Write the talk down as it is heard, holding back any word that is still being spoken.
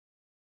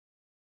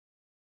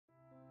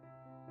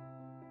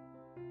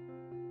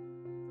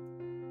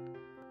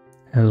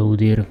Hello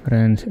dear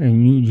friends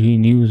and new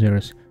Gene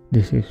users,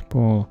 this is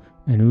Paul,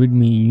 and with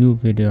me new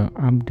video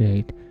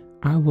update.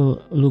 I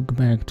will look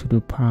back to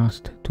the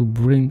past to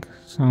bring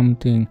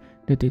something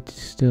that is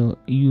still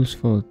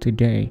useful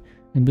today,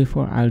 and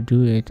before I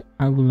do it,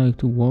 I would like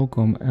to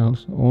welcome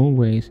as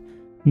always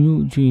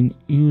new Gene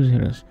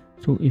users.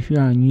 So if you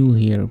are new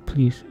here,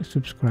 please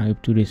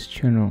subscribe to this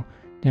channel.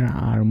 There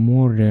are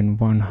more than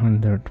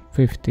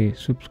 150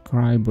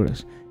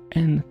 subscribers,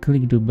 and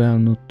click the bell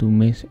not to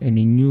miss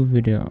any new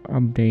video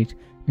updates.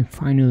 And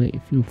finally,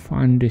 if you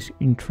find this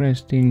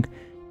interesting,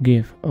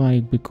 give a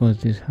like because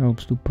this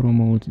helps to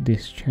promote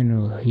this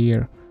channel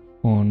here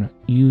on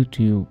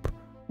YouTube.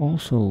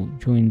 Also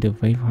join the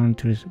Wave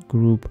Hunters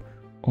group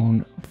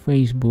on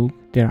Facebook.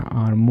 There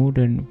are more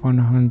than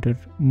 100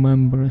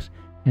 members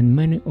and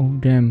many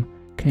of them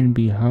can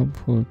be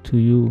helpful to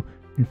you.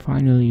 And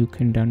finally, you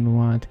can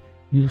download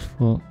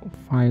useful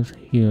files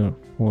here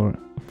for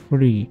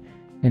free.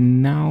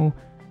 And now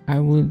I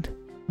would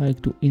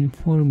like to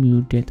inform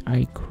you that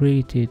I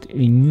created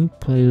a new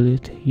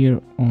playlist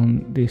here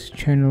on this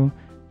channel,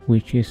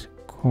 which is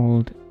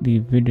called the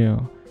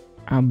video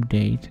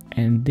update,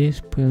 and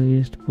this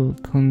playlist will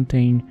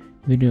contain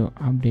video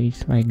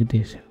updates like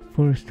this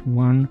first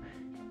one,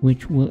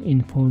 which will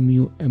inform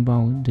you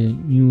about the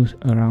news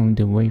around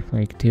the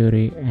wave-like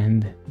theory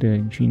and the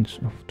Gene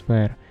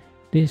software.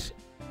 This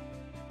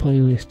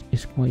playlist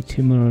is quite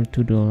similar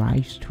to the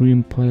live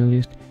stream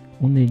playlist,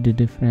 only the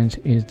difference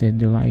is that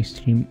the live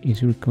stream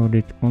is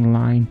recorded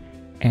online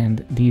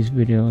and these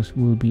videos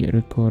will be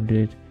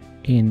recorded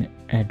in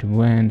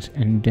advance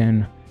and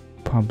then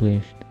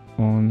published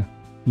on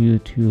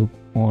YouTube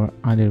or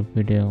other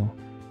video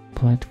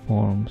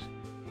platforms.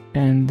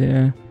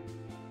 And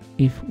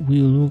if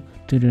we look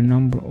to the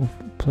number of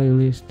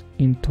playlists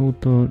in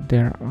total,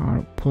 there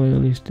are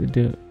playlists.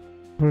 The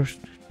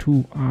first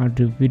two are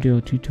the video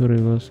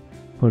tutorials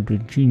for the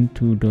Gene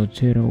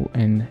 2.0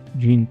 and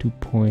Gene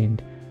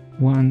 2.1.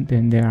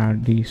 Then there are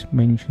these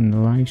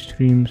mentioned live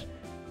streams,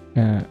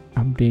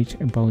 updates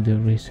about the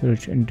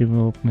research and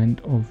development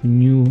of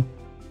new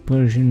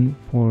version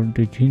for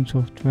the Gene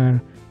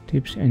software,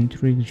 tips and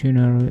tricks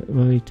generally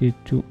related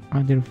to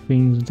other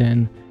things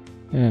than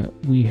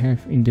we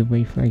have in the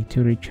wave-like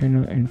theory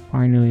channel, and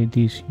finally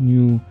this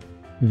new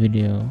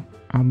video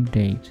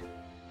update.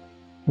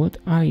 What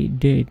I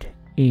did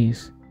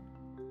is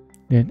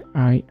that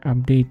I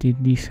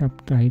updated the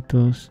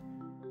subtitles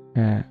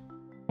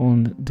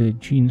on the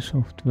Gene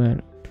software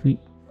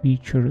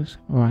features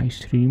live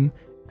stream,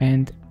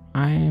 and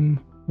I am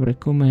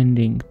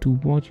recommending to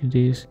watch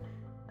this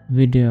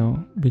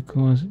video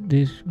because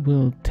this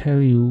will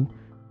tell you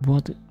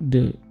what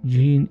the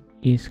Gene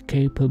is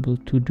capable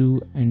to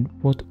do and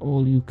what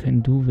all you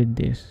can do with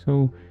this.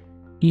 So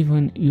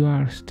even you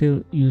are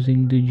still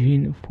using the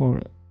Gene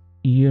for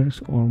years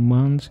or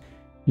months,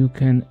 you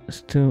can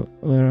still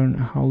learn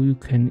how you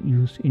can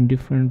use in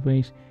different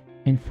ways.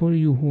 And for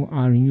you who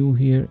are new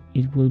here,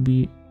 it will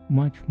be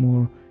much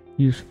more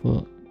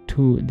useful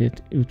too,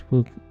 that it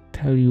will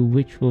tell you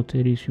which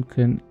lotteries you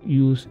can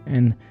use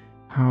and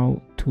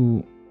how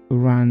to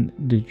run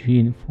the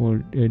Gene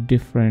for the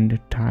different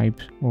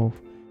types of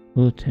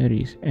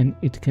lotteries, and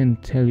it can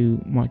tell you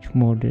much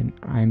more than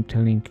I'm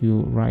telling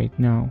you right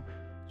now.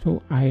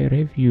 So I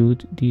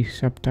reviewed the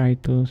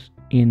subtitles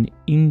in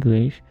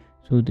English,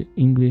 so the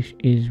English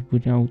is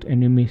without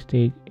any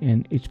mistake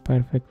and it's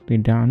perfectly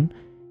done.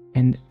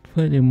 And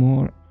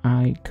furthermore,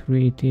 I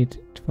created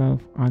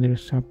 12 other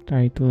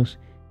subtitles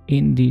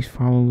in these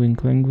following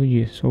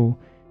languages. So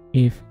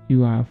if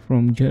you are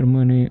from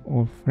Germany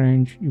or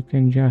French, you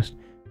can just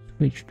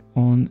switch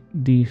on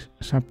these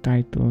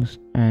subtitles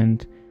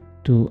and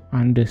to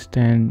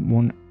understand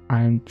what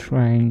I'm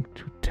trying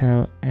to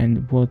tell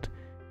and what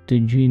the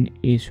Gene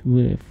is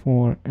really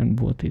for and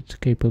what it's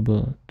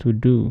capable to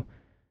do.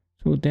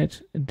 So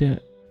that's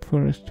the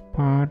first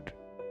part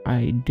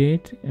I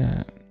did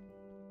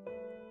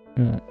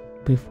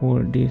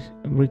before these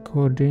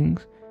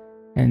recordings,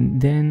 and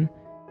then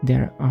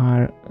there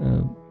are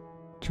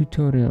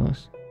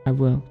tutorials I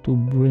will to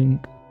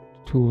bring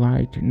to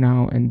light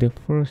now. And the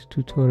first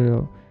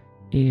tutorial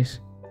is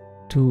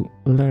to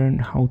learn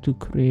how to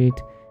create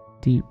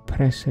the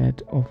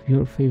preset of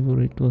your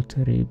favorite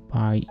lottery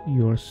by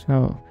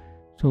yourself.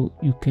 So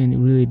you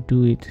can really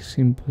do it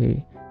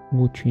simply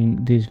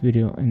watching this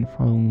video and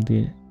following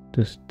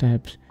the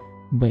steps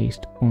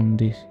based on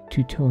this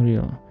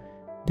tutorial.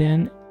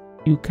 Then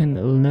you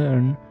can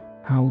learn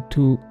how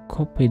to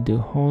copy the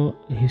whole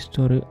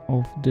history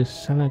of the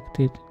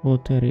selected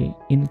lottery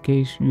in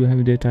case you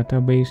have the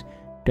database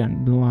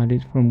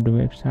downloaded from the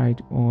website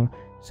or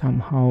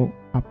somehow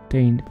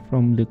obtained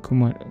from the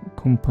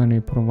company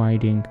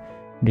providing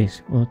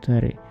this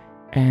lottery.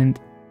 And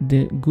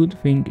the good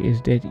thing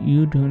is that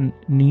you don't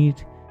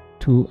need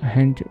to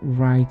hand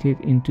write it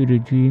into the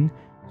Gene,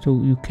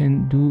 so you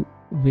can do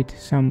with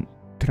some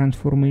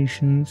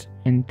transformations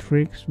and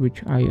tricks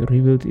which I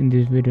revealed in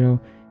this video.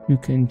 You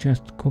can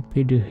just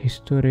copy the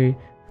history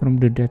from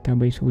the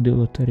database of the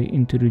lottery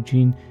into the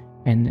Gene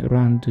and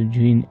run the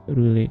Gene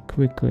really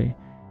quickly.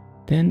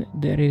 Then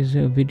there is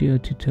a video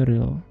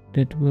tutorial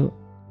that will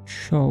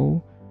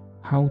show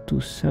how to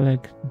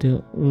select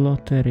the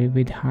lottery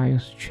with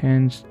highest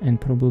chance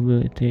and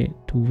probability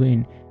to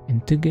win.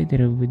 And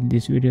together with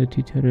this video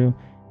tutorial,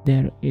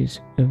 there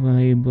is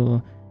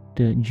available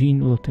the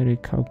Gene Lottery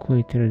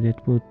calculator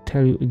that will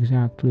tell you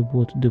exactly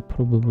what the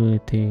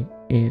probability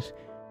is.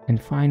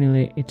 And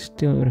finally, it's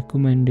still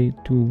recommended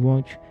to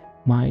watch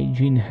my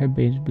Gene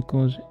Habits,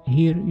 because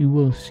here you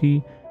will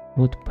see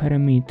what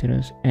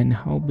parameters and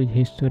how big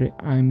history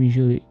I'm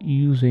usually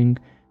using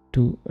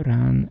to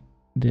run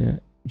the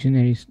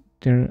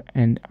generator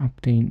and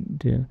obtain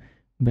the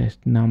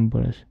best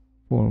numbers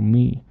for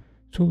me.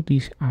 So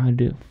these are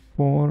the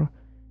 4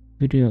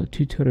 video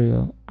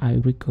tutorial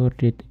I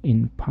recorded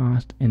in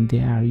past, and they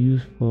are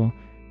useful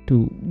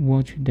to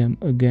watch them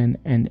again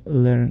and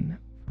learn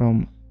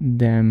from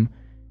them,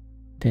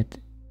 that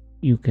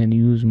you can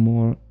use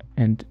more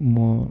and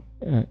more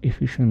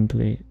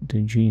efficiently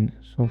the Gene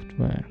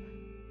software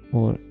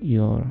for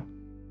your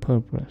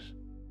purpose.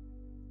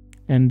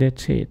 And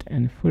that's it.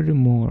 And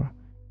furthermore,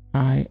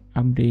 I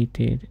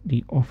updated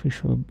the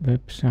official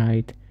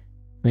website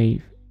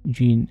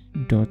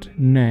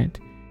wavegene.net,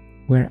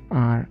 where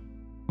are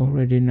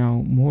already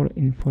now more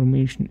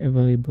information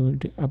available.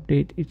 The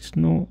update is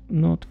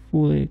not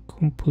fully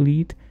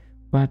complete,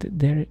 but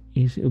there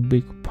is a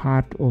big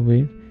part of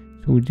it.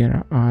 So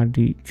there are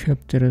the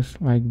chapters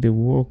like the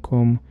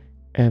welcome,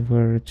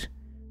 awards,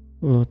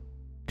 lotteries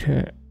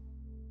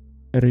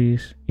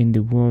in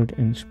the world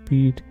and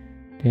speed.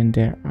 Then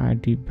there are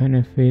the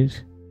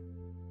benefits,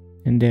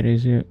 and there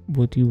is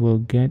what you will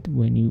get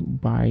when you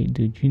buy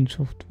the Gene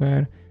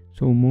software.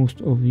 So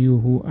most of you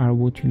who are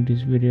watching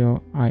this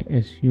video, I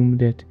assume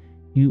that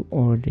you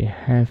already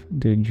have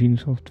the Gene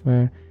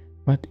software,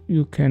 but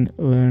you can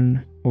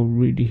learn or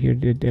read here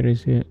that there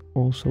is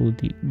also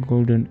the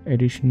golden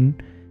edition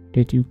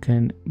that you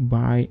can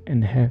buy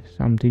and have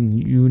something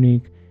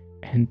unique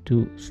and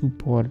to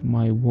support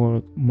my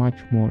work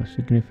much more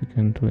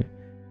significantly.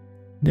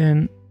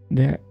 Then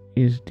there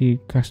is the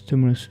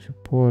customer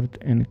support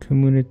and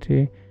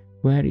community,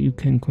 where you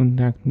can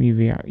contact me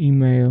via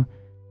email.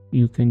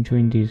 You can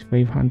join this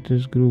Wave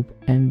Hunters group,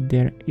 and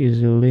there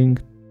is a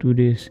link to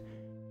this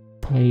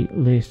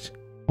playlist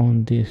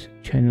on this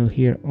channel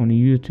here on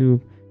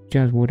YouTube.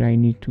 Just what I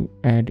need to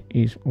add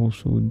is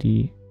also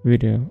the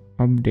video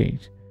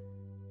updates.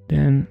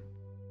 Then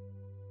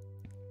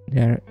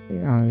there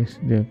is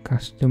the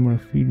customer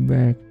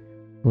feedback,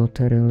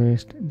 lottery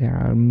list. There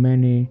are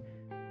many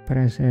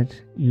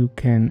presets you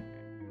can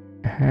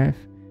have,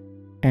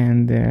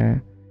 and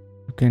you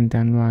can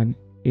download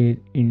it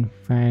in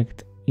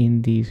fact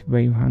in this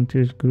Wave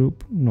Hunters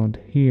group, not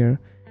here,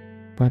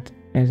 but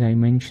as I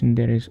mentioned,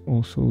 there is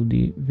also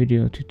the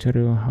video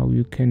tutorial how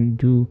you can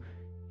do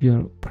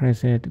your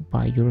preset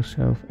by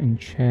yourself and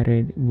share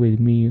it with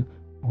me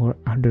or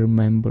other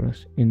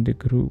members in the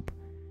group.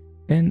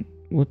 Then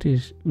what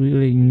is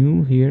really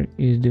new here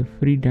is the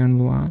free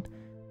download,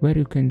 where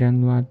you can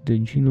download the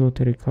Gene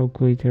Lottery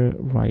calculator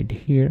right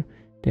here.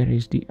 There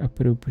is the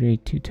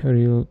appropriate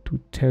tutorial to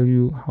tell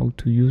you how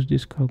to use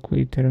this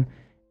calculator,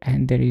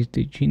 and there is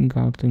the Gene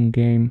Galton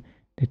game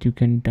that you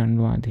can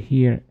download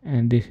here,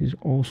 and this is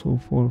also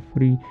for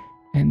free.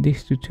 And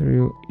this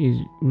tutorial is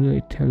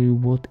really tell you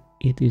what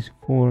it is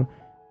for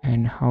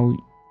and how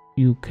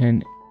you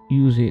can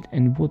use it,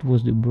 and what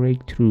was the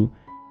breakthrough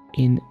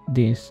in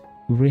this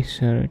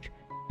research,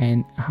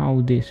 and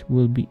how this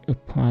will be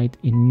applied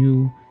in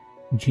new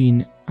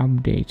Gene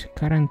updates.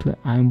 Currently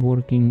I'm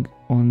working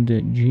on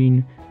the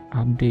Gene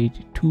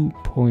update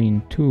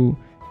 2.2,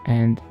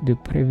 and the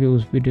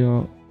previous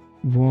video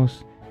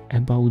was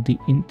about the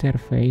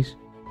interface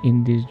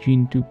in this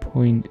Gene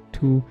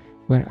 2.2,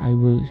 where I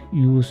will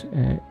use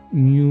a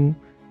new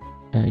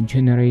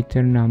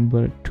generator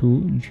number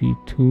 2,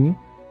 G2.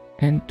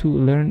 And to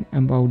learn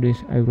about this,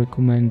 I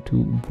recommend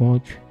to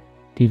watch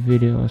the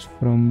videos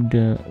from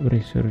the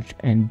research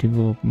and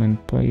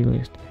development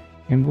playlist.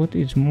 And what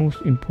is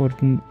most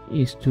important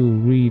is to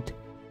read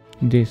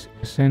this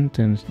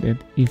sentence, that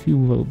if you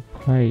will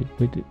play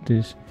with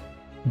this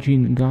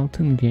Gene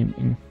Galton game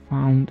and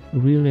found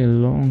really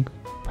long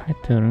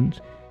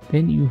patterns,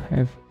 then you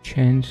have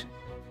chance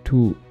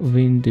to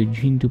win the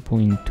Gene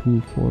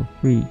 2.2 for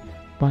free.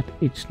 But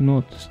it's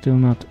still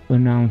not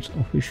announced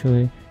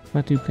officially,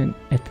 but you can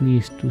at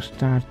least to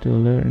start to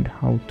learn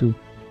how to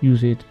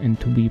use it and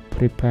to be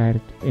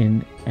prepared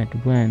in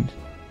advance.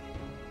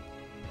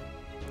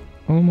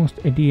 Almost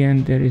at the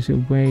end, there is a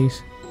way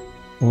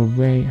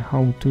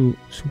how to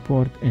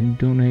support and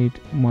donate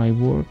my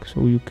work,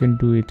 so you can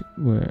do it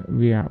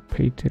via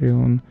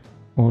Patreon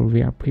or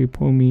via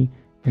PayPal.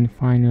 And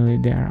finally,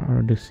 there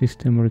are the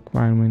system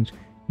requirements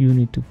you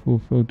need to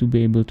fulfill to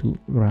be able to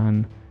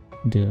run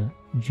the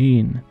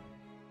Gene.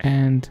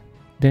 And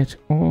that's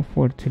all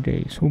for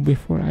today. So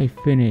before I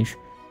finish,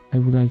 I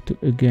would like to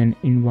again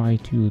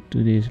invite you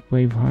to this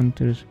Wave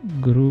Hunters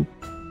group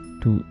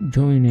to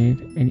join it.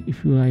 And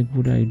if you like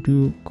what I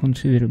do,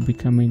 consider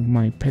becoming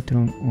my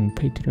patron on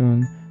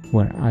Patreon.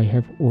 where I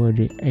have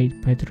already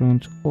 8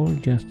 patrons or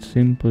just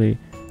simply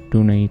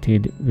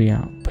donated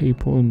via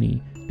PayPal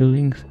me. The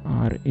links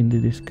are in the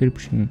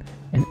description,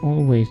 and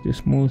always the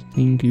smallest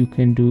thing you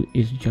can do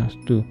is just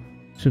to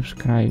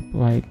subscribe,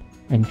 like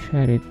and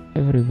share it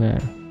everywhere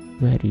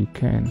where you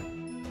can.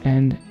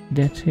 And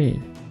that's it.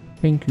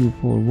 Thank you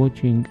for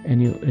watching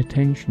and your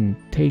attention.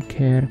 Take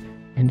care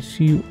and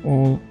see you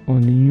all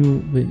on a new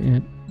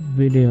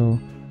video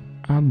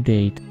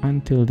update.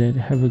 Until then,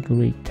 have a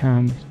great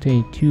time,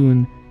 stay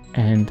tuned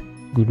and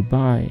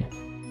goodbye.